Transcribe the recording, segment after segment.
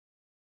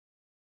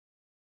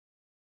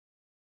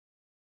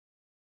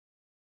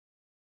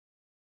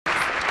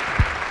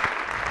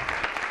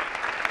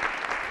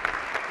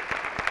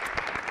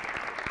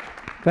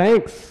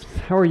Thanks.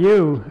 How are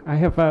you? I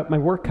have my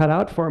work cut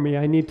out for me.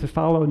 I need to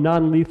follow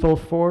non-lethal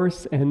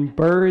force and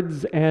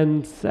birds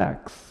and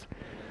sex.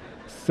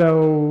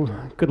 So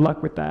good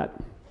luck with that.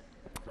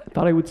 I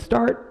thought I would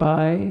start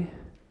by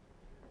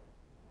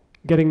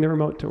getting the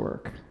remote to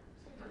work.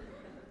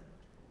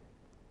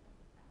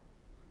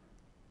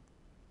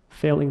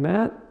 Failing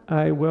that,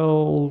 I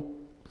will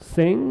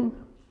sing.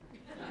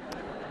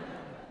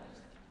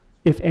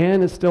 If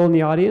Anne is still in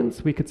the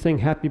audience, we could sing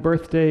happy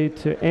birthday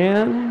to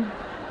Anne.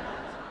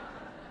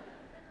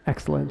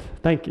 Excellent,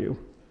 thank you.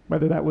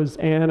 Whether that was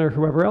Anne or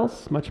whoever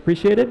else, much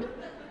appreciated.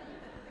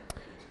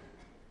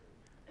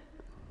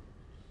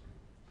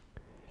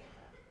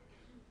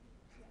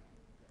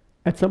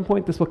 At some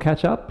point this will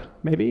catch up,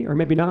 maybe, or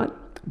maybe not.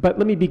 But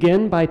let me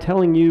begin by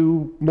telling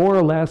you more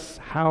or less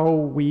how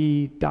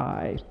we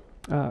die.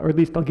 Or at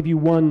least I'll give you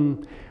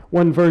one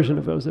version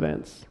of those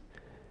events.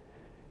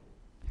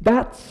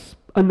 That's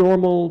a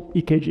normal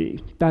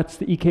EKG. That's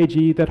the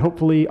EKG that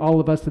hopefully all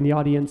of us in the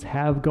audience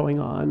have going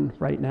on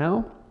right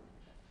now.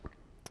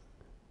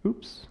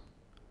 Oops,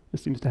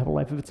 this seems to have a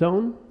life of its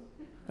own.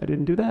 I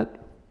didn't do that.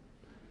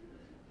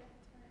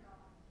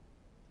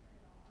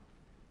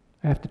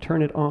 I have to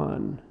turn it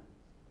on.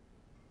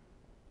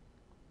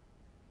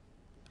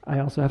 I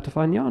also have to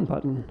find the on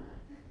button.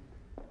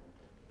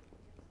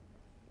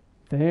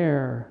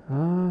 There,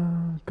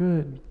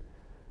 good.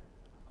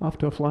 Off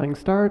to a flying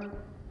start.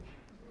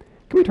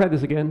 Can we try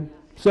this again?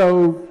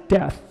 So,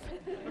 death.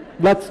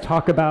 Let's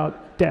talk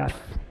about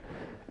death.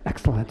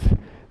 Excellent.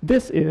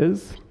 This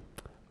is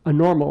a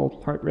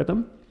normal heart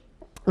rhythm.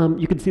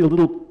 You can see a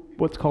little,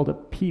 what's called a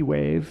P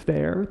wave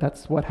there.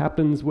 That's what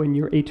happens when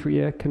your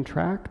atria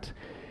contract.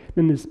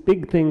 Then this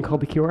big thing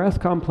called the QRS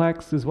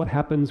complex is what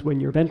happens when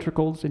your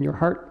ventricles in your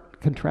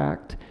heart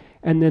contract.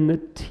 And then the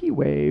T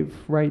wave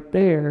right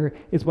there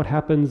is what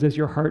happens as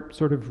your heart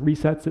sort of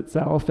resets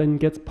itself and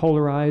gets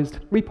polarized,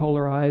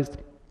 repolarized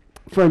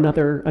for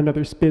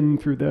another spin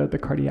through the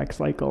cardiac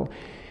cycle.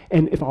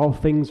 And if all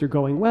things are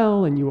going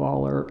well and you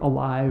all are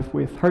alive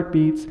with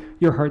heartbeats,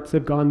 your hearts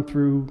have gone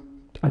through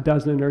a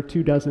dozen or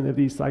 24 of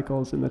these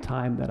cycles in the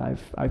time that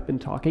I've been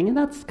talking. And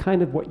that's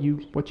kind of what you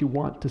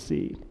want to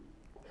see.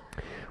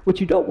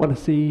 What you don't want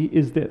to see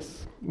is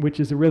this,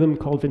 which is a rhythm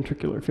called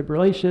ventricular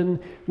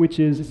fibrillation, which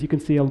is, as you can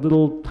see, a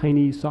little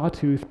tiny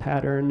sawtooth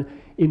pattern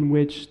in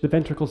which the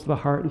ventricles of the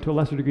heart, and to a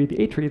lesser degree the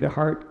atria of the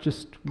heart,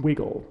 just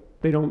wiggle.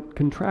 They don't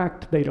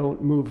contract, they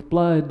don't move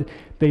blood,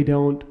 they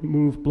don't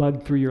move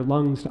blood through your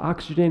lungs to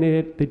oxygenate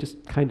it, they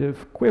just kind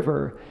of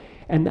quiver.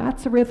 And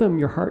that's a rhythm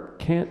your heart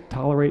can't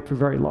tolerate for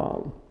very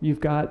long.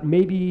 You've got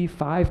maybe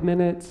 5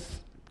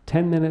 minutes,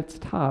 10 minutes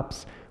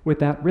tops with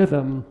that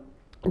rhythm,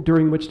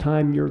 during which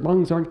time your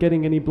lungs aren't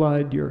getting any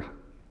blood, your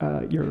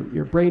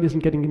brain isn't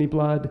getting any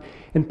blood,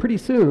 and pretty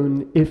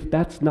soon, if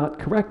that's not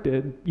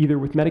corrected, either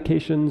with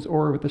medications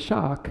or with a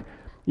shock,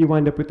 you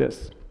wind up with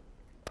this,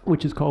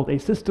 which is called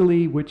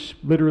asystole, which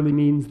literally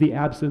means the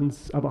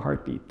absence of a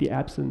heartbeat, the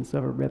absence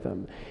of a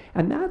rhythm.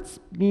 And that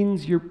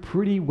means you're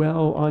pretty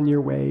well on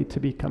your way to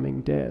becoming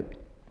dead.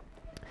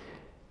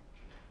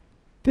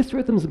 This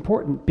rhythm is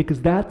important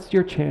because that's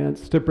your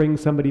chance to bring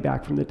somebody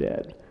back from the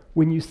dead.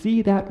 When you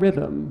see that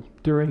rhythm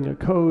during a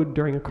code,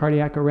 during a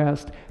cardiac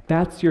arrest,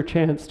 that's your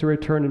chance to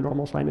return to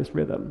normal sinus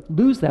rhythm.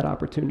 Lose that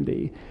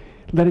opportunity.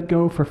 Let it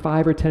go for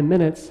 5 or 10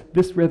 minutes.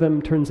 This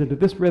rhythm turns into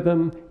this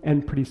rhythm,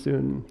 and pretty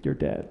soon you're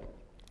dead.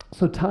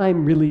 So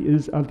time really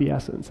is of the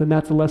essence, and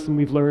that's a lesson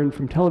we've learned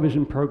from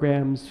television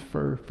programs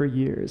for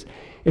years.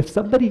 If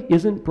somebody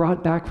isn't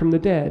brought back from the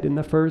dead in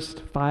the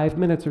first 5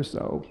 minutes or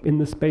so, in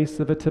the space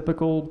of a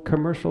typical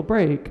commercial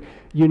break,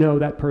 you know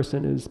that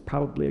person is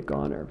probably a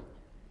goner.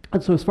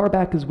 And so as far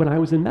back as when I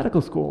was in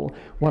medical school,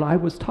 what I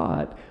was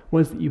taught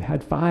was that you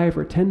had 5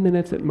 or 10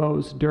 minutes at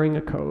most during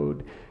a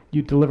code.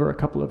 You deliver a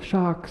couple of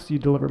shocks, you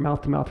deliver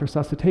mouth-to-mouth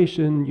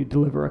resuscitation, you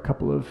deliver a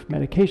couple of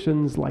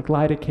medications like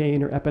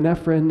lidocaine or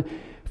epinephrine,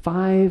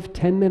 5,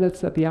 10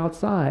 minutes at the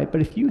outside.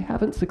 But if you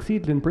haven't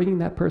succeeded in bringing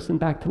that person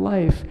back to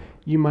life,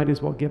 you might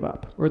as well give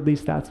up, or at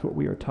least that's what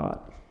we were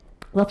taught.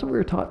 Well, that's what we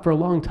were taught for a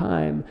long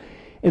time,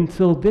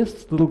 until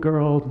this little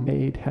girl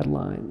made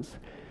headlines.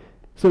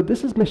 So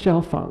this is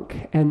Michelle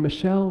Funk, and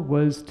Michelle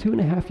was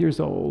 2.5 years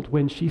old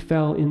when she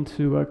fell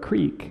into a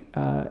creek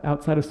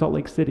outside of Salt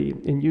Lake City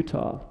in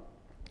Utah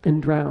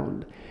and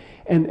drowned.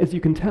 And as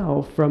you can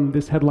tell from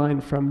this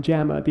headline from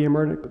JAMA,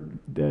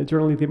 the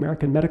Journal of the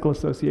American Medical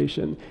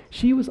Association,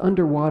 she was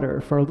underwater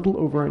for a little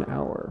over an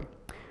hour.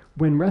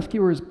 When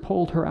rescuers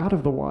pulled her out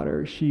of the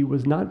water, she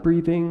was not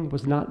breathing,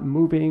 was not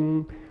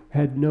moving,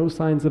 had no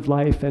signs of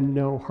life, and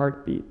no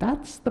heartbeat.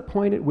 That's the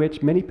point at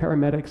which many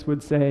paramedics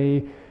would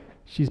say,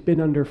 she's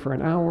been under for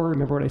an hour.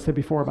 Remember what I said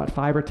before, about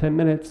 5 or 10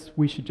 minutes,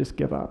 we should just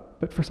give up.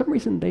 But for some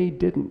reason, they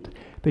didn't.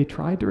 They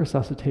tried to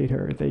resuscitate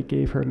her. They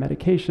gave her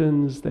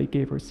medications. They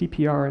gave her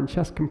CPR and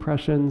chest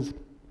compressions.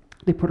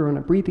 They put her on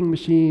a breathing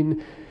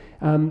machine.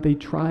 They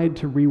tried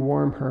to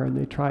rewarm her, and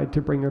they tried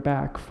to bring her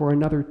back for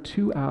another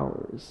 2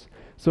 hours.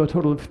 So a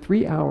total of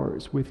 3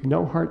 hours with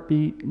no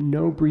heartbeat,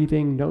 no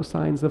breathing, no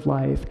signs of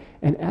life.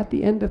 And at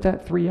the end of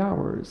that 3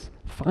 hours,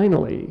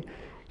 finally,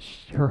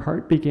 her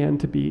heart began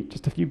to beat,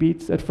 just a few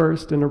beats at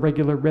first in a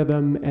regular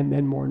rhythm, and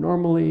then more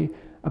normally.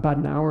 About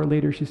an hour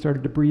later, she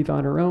started to breathe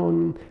on her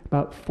own.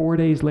 About 4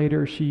 days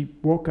later, she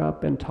woke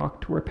up and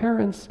talked to her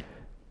parents.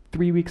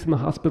 3 weeks in the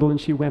hospital, and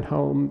she went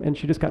home, and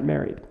she just got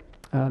married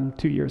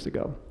 2 years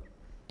ago.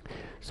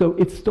 So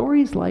it's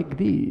stories like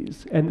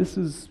these, and this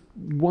is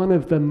one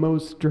of the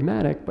most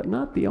dramatic, but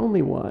not the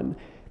only one,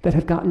 that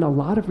have gotten a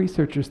lot of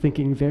researchers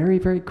thinking very,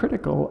 very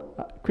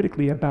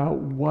critically about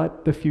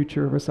what the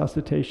future of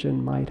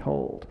resuscitation might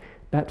hold.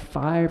 That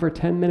 5 or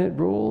 10 minute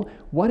rule,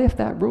 what if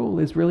that rule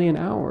is really an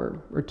hour,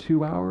 or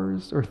 2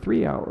 hours, or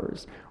 3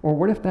 hours? Or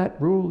what if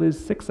that rule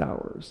is 6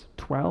 hours,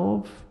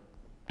 12,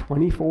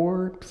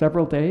 24,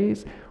 several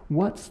days?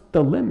 What's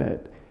the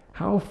limit?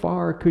 How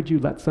far could you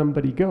let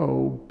somebody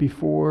go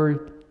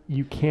before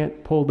you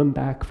can't pull them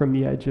back from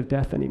the edge of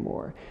death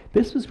anymore?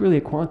 This was really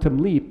a quantum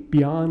leap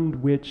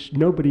beyond which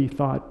nobody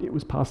thought it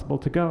was possible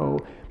to go,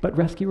 but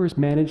rescuers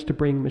managed to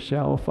bring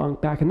Michelle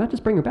Funk back, and not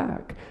just bring her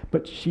back,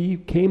 but she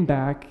came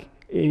back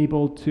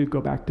able to go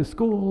back to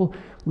school,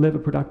 live a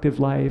productive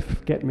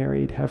life, get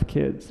married, have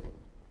kids.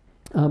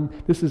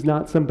 This is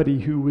not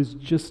somebody who was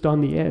just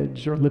on the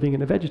edge or living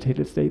in a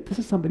vegetative state. This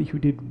is somebody who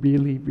did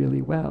really,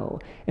 really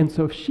well. And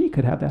so if she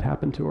could have that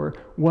happen to her,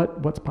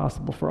 what's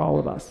possible for all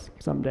of us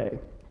someday?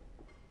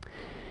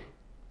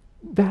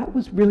 That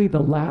was really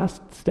the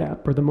last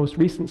step, or the most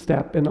recent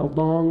step, in a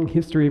long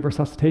history of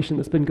resuscitation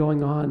that's been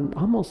going on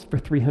almost for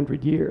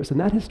 300 years. And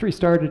that history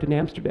started in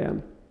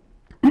Amsterdam,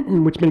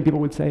 which many people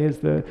would say is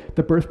the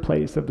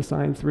birthplace of the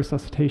science of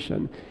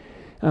resuscitation.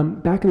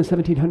 Back in the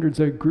 1700s,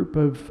 a group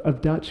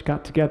of Dutch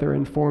got together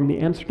and formed the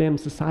Amsterdam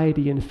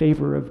Society in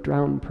Favor of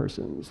Drowned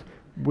Persons,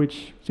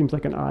 which seems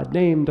like an odd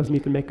name, doesn't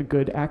even make a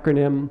good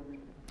acronym.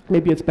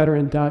 Maybe it's better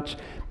in Dutch,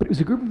 but it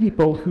was a group of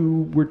people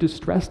who were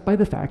distressed by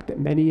the fact that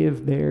many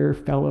of their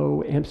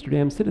fellow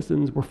Amsterdam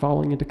citizens were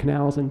falling into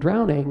canals and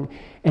drowning,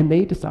 and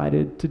they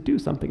decided to do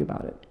something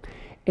about it.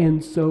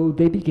 And so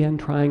they began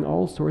trying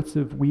all sorts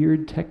of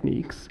weird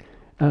techniques,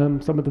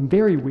 some of them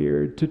very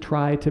weird, to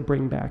try to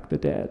bring back the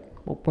dead.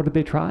 Well, what did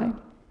they try?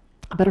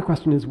 A better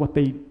question is what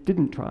they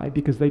didn't try,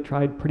 because they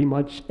tried pretty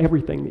much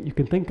everything that you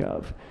can think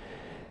of.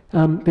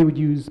 They would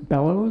use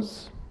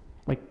bellows,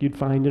 like you'd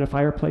find in a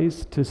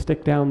fireplace, to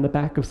stick down the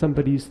back of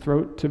somebody's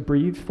throat to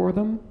breathe for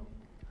them.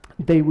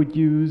 They would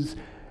use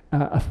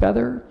a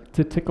feather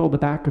to tickle the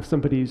back of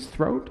somebody's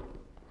throat.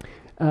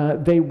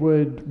 They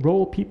would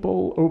roll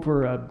people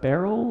over a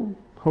barrel,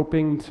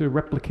 hoping to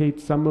replicate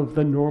some of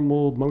the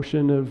normal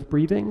motion of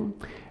breathing.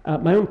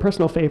 My own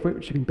personal favorite,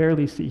 which you can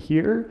barely see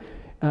here,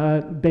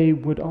 they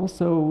would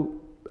also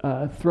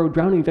throw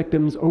drowning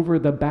victims over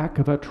the back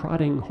of a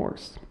trotting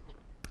horse.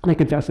 And I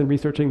confess, in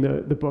researching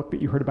the book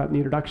that you heard about in the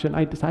introduction,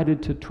 I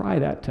decided to try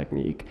that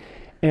technique.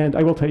 And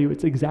I will tell you,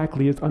 it's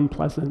exactly as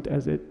unpleasant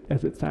as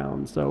it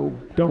sounds. So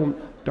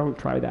don't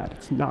try that.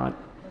 It's not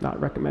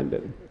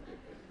recommended.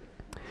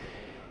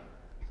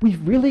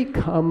 We've really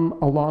come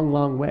a long,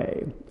 long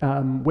way,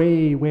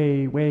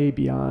 way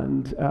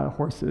beyond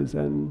horses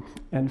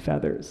and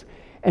feathers.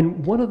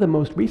 And one of the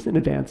most recent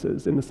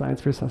advances in the science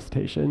of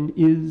resuscitation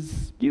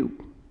is you.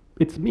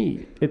 It's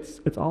me.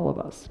 It's all of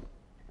us.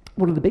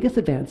 One of the biggest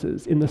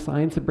advances in the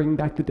science of bringing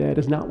back the dead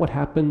is not what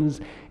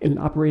happens in an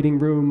operating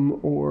room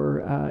or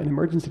an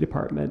emergency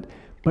department,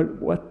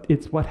 but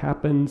it's what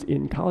happens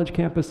in college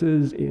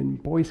campuses, in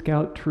Boy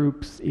Scout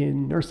troops,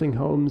 in nursing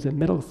homes, and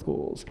middle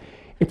schools.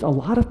 It's a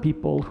lot of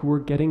people who are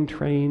getting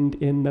trained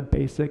in the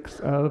basics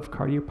of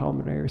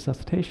cardiopulmonary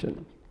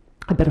resuscitation.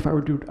 I bet if I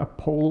were to do a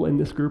poll in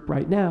this group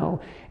right now,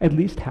 at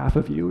least half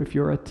of you, if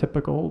you're a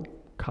typical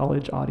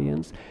college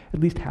audience, at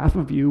least half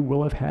of you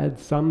will have had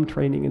some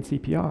training in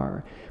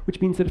CPR,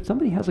 which means that if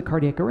somebody has a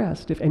cardiac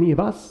arrest, if any of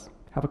us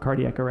have a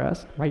cardiac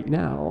arrest right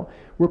now,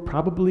 we're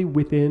probably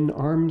within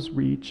arm's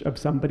reach of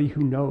somebody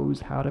who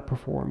knows how to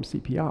perform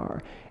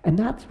CPR. And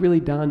that's really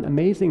done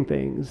amazing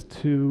things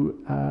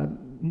to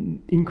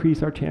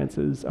increase our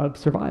chances of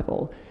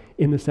survival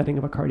in the setting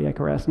of a cardiac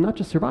arrest. Not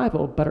just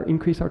survival, but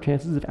increase our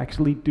chances of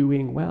actually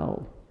doing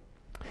well.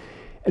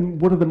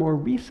 And one of the more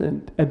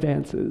recent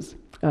advances,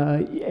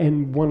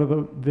 and one of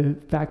the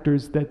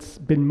factors that's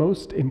been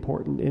most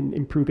important in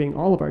improving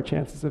all of our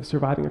chances of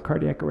surviving a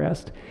cardiac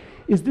arrest,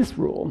 is this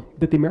rule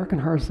that the American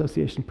Heart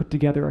Association put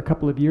together a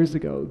couple of years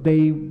ago.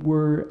 They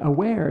were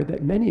aware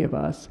that many of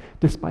us,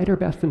 despite our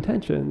best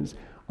intentions,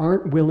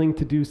 aren't willing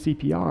to do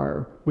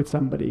CPR with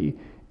somebody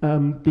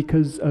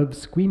because of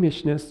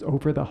squeamishness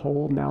over the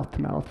whole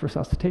mouth-to-mouth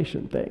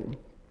resuscitation thing.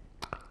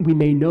 We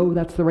may know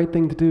that's the right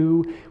thing to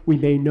do, we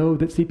may know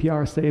that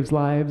CPR saves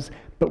lives,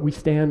 but we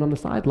stand on the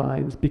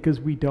sidelines because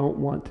we don't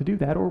want to do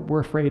that, or we're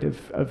afraid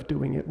of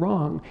doing it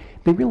wrong.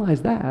 They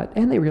realize that,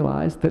 and they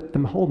realize that the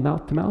whole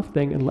mouth-to-mouth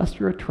thing, unless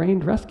you're a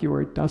trained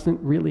rescuer,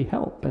 doesn't really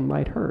help and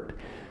might hurt.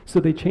 So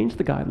they changed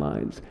the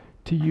guidelines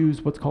to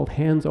use what's called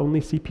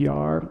hands-only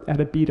CPR at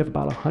a beat of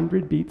about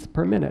 100 beats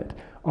per minute.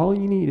 All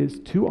you need is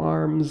 2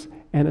 arms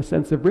and a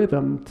sense of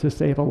rhythm to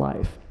save a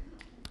life.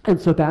 And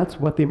so that's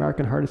what the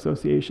American Heart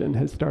Association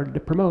has started to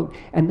promote.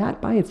 And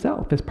that by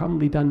itself has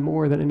probably done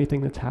more than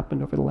anything that's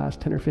happened over the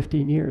last 10 or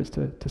 15 years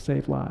to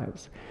save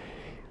lives.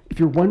 If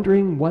you're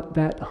wondering what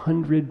that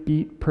 100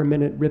 beat per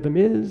minute rhythm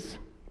is,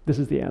 this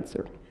is the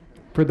answer.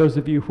 For those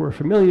of you who are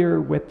familiar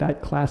with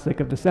that classic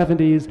of the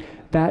 70s,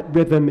 that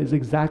rhythm is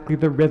exactly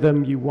the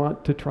rhythm you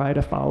want to try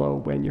to follow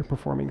when you're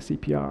performing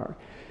CPR.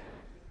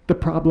 The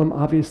problem,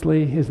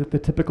 obviously, is that the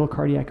typical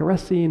cardiac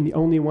arrest scene, the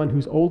only one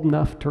who's old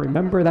enough to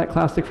remember that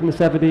classic from the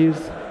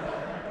 70s,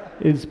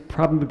 is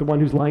probably the one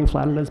who's lying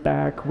flat on his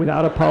back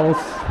without a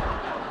pulse,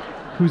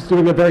 who's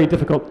doing a very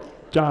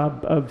difficult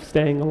job of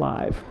staying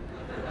alive.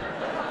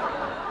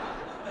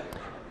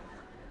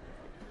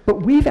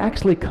 But we've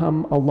actually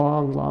come a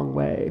long, long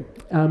way.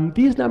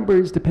 These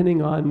numbers,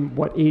 depending on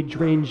what age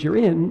range you're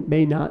in,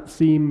 may not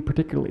seem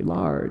particularly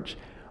large.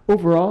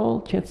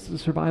 Overall, chances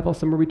of survival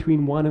somewhere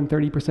between 1 and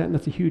 30%, and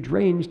that's a huge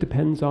range,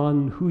 depends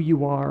on who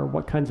you are,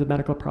 what kinds of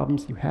medical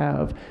problems you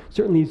have.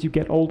 Certainly as you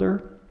get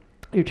older,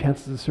 your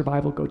chances of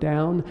survival go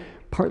down,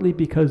 partly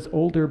because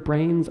older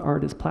brains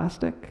aren't as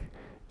plastic.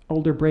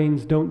 Older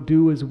brains don't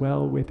do as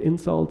well with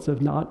insults of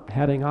not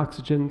having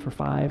oxygen for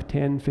 5,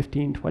 10,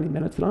 15, 20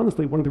 minutes. And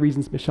honestly, one of the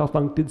reasons Michelle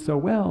Funk did so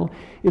well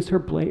is her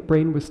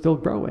brain was still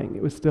growing.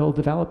 It was still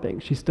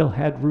developing. She still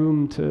had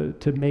room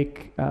to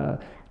make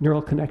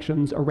neural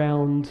connections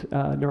around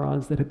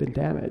neurons that had been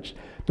damaged.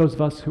 Those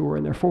of us who are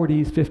in their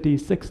 40s,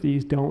 50s,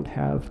 60s don't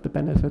have the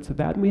benefits of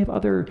that. And we have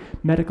other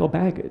medical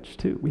baggage,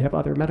 too. We have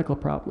other medical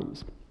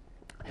problems.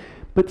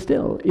 But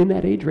still, in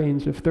that age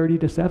range of 30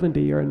 to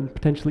 70 or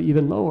potentially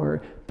even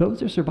lower,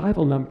 those are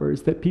survival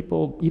numbers that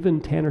people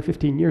even 10 or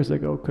 15 years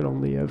ago could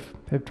only have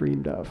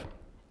dreamed of.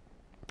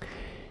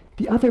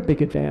 The other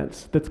big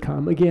advance that's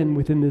come, again,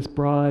 within this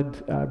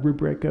broad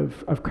rubric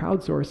of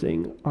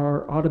crowdsourcing,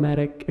 are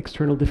automatic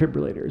external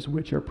defibrillators,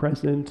 which are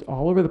present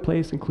all over the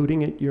place,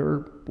 including at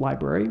your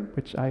library,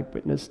 which I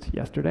witnessed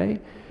yesterday.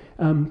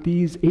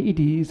 These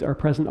AEDs are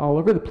present all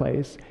over the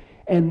place,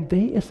 and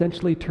they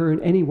essentially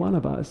turn any one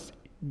of us,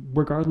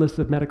 regardless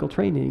of medical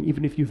training,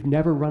 even if you've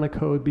never run a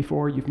code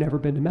before, you've never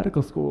been to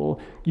medical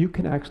school, you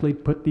can actually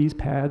put these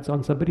pads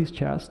on somebody's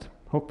chest,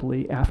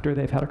 hopefully after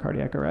they've had a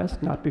cardiac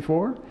arrest, not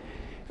before,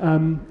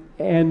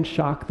 and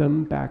shock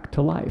them back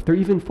to life. They're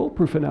even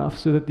foolproof enough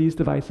so that these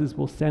devices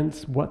will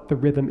sense what the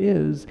rhythm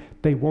is.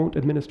 They won't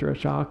administer a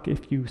shock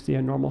if you see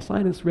a normal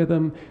sinus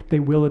rhythm. They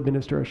will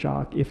administer a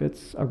shock if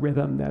it's a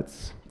rhythm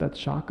that's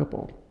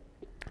shockable.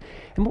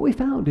 And what we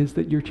found is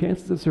that your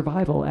chances of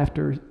survival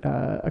after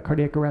a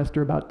cardiac arrest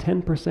are about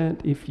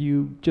 10% if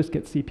you just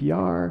get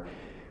CPR.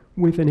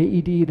 With an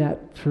AED,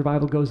 that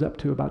survival goes up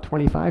to about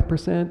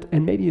 25%,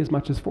 and maybe as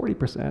much as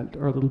 40%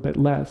 or a little bit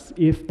less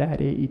if that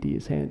AED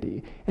is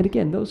handy. And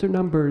again, those are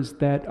numbers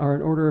that are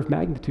an order of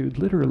magnitude,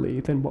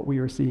 literally, than what we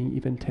were seeing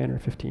even 10 or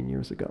 15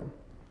 years ago.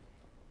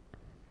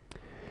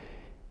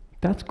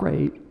 That's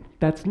great,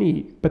 that's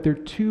neat, but there are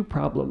 2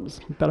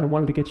 problems that I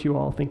wanted to get you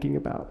all thinking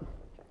about.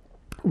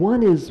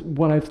 One is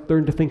what I've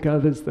learned to think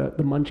of as the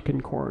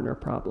Munchkin coroner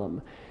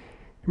problem.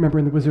 Remember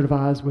in The Wizard of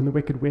Oz, when the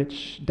Wicked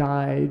Witch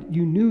died,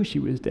 you knew she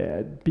was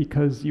dead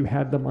because you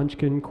had the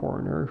Munchkin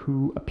coroner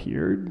who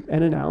appeared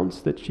and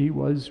announced that she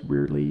was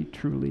really,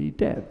 truly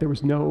dead. There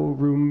was no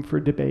room for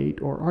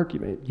debate or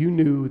argument. You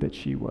knew that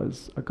she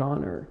was a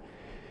goner.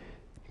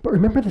 But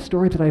remember the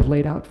story that I've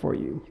laid out for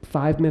you.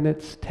 5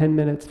 minutes, 10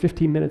 minutes,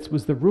 15 minutes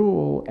was the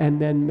rule,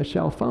 and then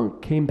Michelle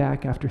Funk came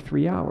back after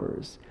 3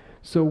 hours.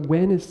 So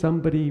when is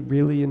somebody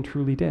really and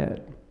truly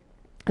dead?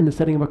 In the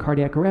setting of a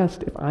cardiac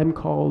arrest, if I'm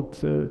called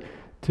to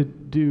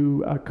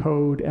do a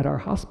code at our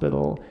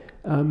hospital,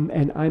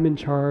 and I'm in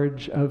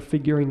charge of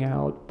figuring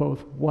out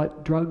both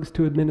what drugs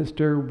to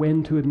administer,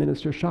 when to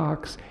administer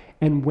shocks,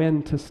 and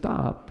when to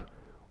stop,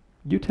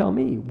 you tell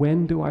me,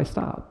 when do I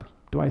stop?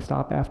 Do I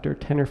stop after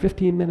 10 or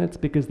 15 minutes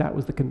because that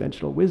was the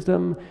conventional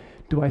wisdom?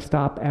 Do I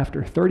stop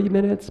after 30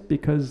 minutes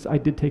because I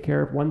did take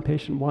care of one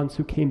patient once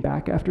who came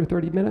back after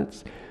 30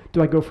 minutes?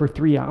 Do I go for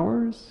 3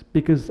 hours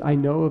because I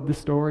know of the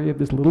story of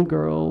this little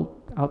girl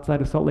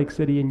outside of Salt Lake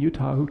City in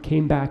Utah who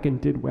came back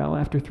and did well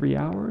after 3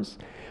 hours?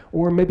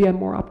 Or maybe I'm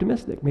more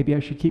optimistic. Maybe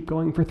I should keep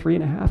going for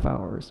 3.5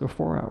 hours or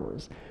 4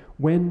 hours.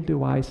 When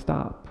do I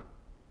stop?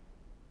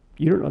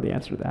 You don't know the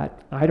answer to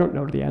that. I don't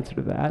know the answer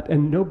to that.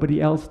 And nobody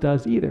else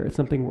does either. It's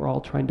something we're all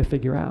trying to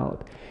figure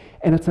out.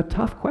 And it's a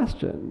tough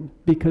question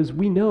because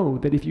we know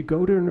that if you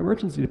go to an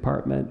emergency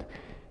department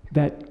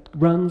that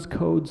runs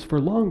codes for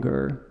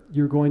longer,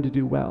 you're going to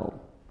do well.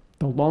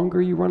 The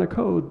longer you run a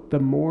code, the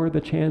more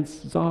the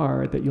chances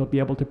are that you'll be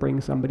able to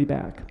bring somebody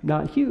back.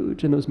 Not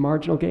huge, and those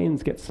marginal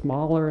gains get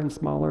smaller and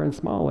smaller and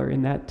smaller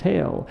in that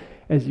tail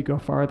as you go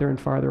farther and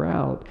farther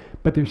out.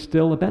 But there's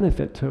still a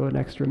benefit to an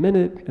extra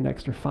minute, an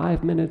extra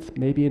 5 minutes,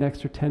 maybe an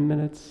extra 10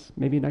 minutes,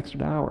 maybe an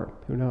extra hour,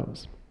 who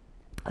knows.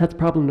 That's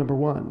problem number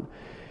 1.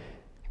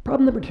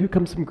 Problem number 2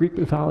 comes from Greek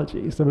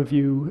mythology. Some of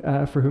you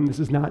for whom this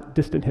is not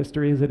distant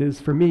history as it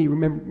is for me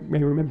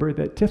may remember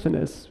that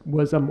Tithonus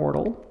was a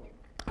mortal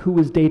who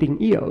was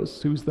dating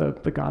Eos, who's the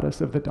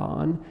goddess of the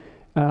dawn,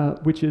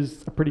 which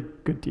is a pretty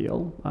good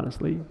deal,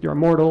 honestly. You're a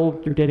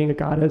mortal, you're dating a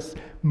goddess.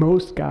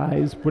 Most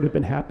guys would have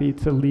been happy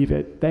to leave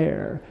it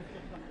there.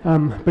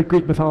 But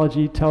Greek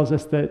mythology tells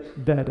us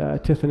that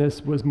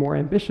Tithonus was more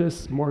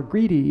ambitious, more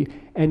greedy,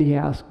 and he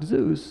asked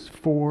Zeus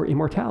for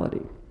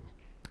immortality.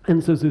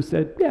 And so Zeus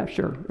said, yeah,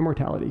 sure,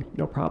 immortality,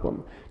 no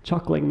problem,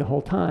 chuckling the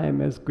whole time,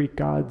 as Greek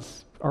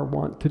gods are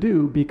wont to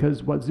do,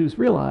 because what Zeus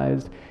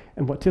realized,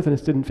 and what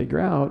Tithonus didn't figure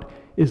out,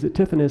 is that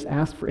Tithonus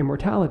asked for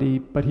immortality,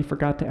 but he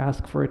forgot to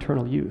ask for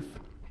eternal youth.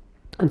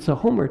 And so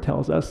Homer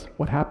tells us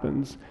what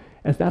happens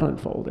as that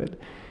unfolded.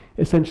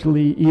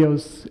 Essentially,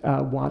 Eos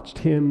watched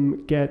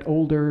him get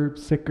older,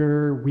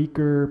 sicker,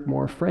 weaker,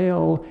 more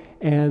frail,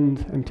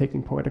 and I'm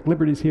taking poetic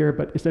liberties here,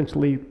 but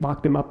essentially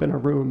locked him up in a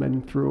room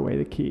and threw away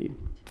the key.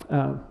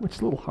 Which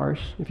is a little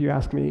harsh, if you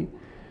ask me.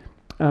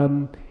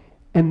 And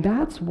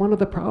that's one of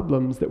the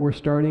problems that we're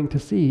starting to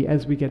see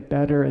as we get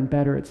better and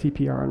better at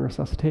CPR and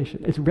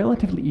resuscitation. It's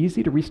relatively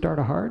easy to restart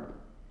a heart.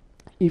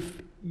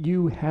 If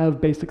you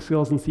have basic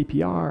skills in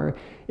CPR,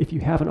 if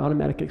you have an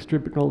automatic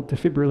external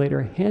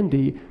defibrillator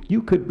handy,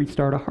 you could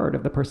restart a heart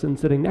of the person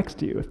sitting next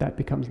to you if that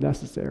becomes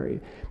necessary.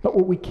 But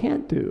what we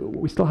can't do,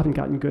 what we still haven't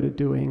gotten good at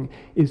doing,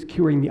 is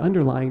curing the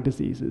underlying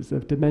diseases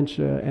of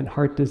dementia and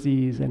heart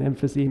disease and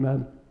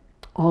emphysema,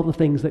 all the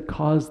things that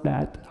cause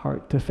that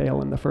heart to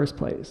fail in the first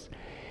place.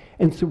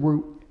 And so we're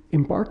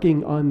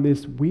embarking on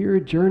this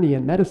weird journey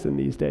in medicine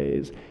these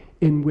days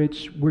in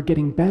which we're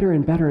getting better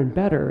and better and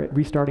better at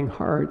restarting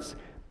hearts,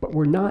 but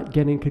we're not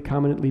getting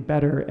concomitantly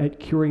better at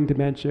curing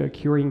dementia,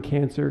 curing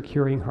cancer,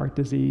 curing heart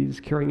disease,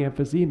 curing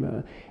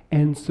emphysema.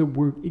 And so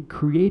we're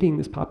creating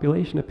this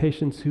population of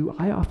patients who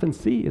I often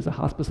see as a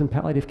hospice and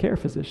palliative care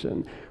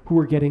physician, who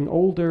are getting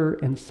older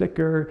and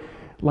sicker,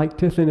 like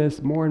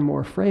Tithonus, more and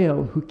more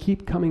frail, who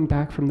keep coming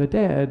back from the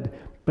dead,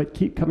 but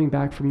keep coming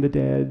back from the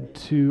dead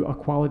to a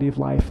quality of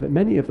life that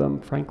many of them,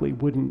 frankly,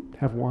 wouldn't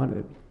have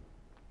wanted.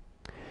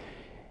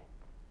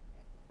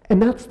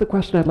 And that's the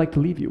question I'd like to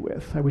leave you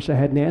with. I wish I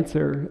had an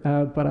answer,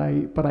 but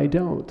I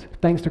don't.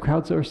 Thanks to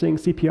crowdsourcing,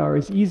 CPR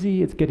is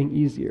easy. It's getting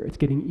easier. It's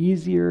getting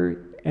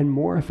easier and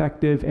more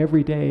effective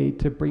every day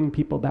to bring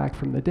people back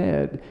from the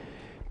dead.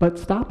 But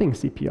stopping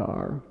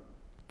CPR,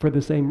 for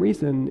the same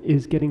reason,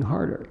 is getting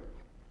harder.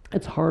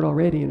 It's hard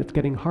already, and it's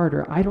getting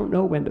harder. I don't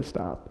know when to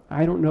stop.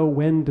 I don't know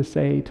when to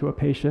say to a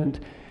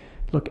patient,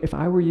 look, if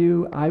I were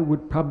you, I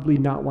would probably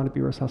not want to be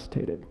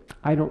resuscitated.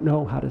 I don't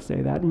know how to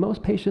say that. And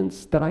most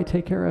patients that I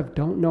take care of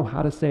don't know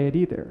how to say it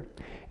either.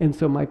 And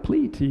so my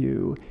plea to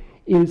you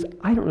is,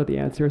 I don't know the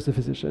answer as a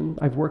physician.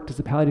 I've worked as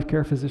a palliative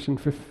care physician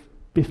for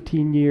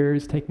 15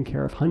 years, taking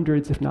care of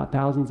hundreds, if not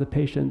thousands of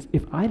patients.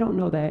 If I don't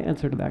know the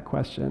answer to that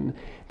question,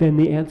 then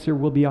the answer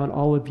will be on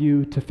all of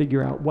you to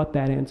figure out what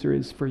that answer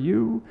is for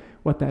you,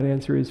 what that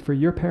answer is for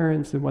your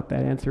parents, and what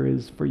that answer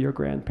is for your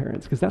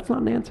grandparents. Because that's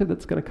not an answer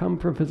that's going to come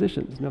from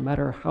physicians, no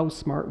matter how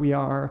smart we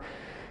are,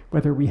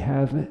 whether we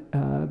have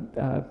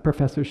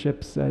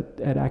professorships at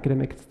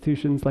academic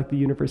institutions like the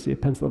University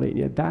of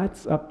Pennsylvania.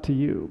 That's up to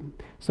you.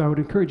 So I would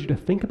encourage you to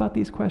think about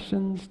these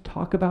questions,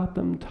 talk about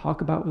them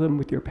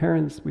with your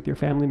parents, with your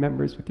family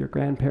members, with your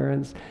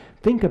grandparents.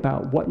 Think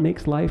about what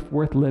makes life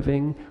worth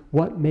living,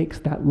 what makes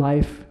that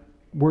life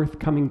worth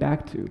coming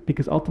back to,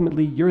 because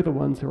ultimately you're the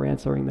ones who are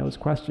answering those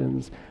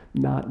questions,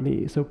 not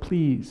me. So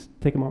please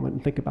take a moment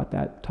and think about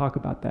that, talk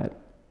about that.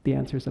 The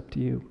answer's up to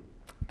you.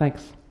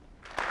 Thanks.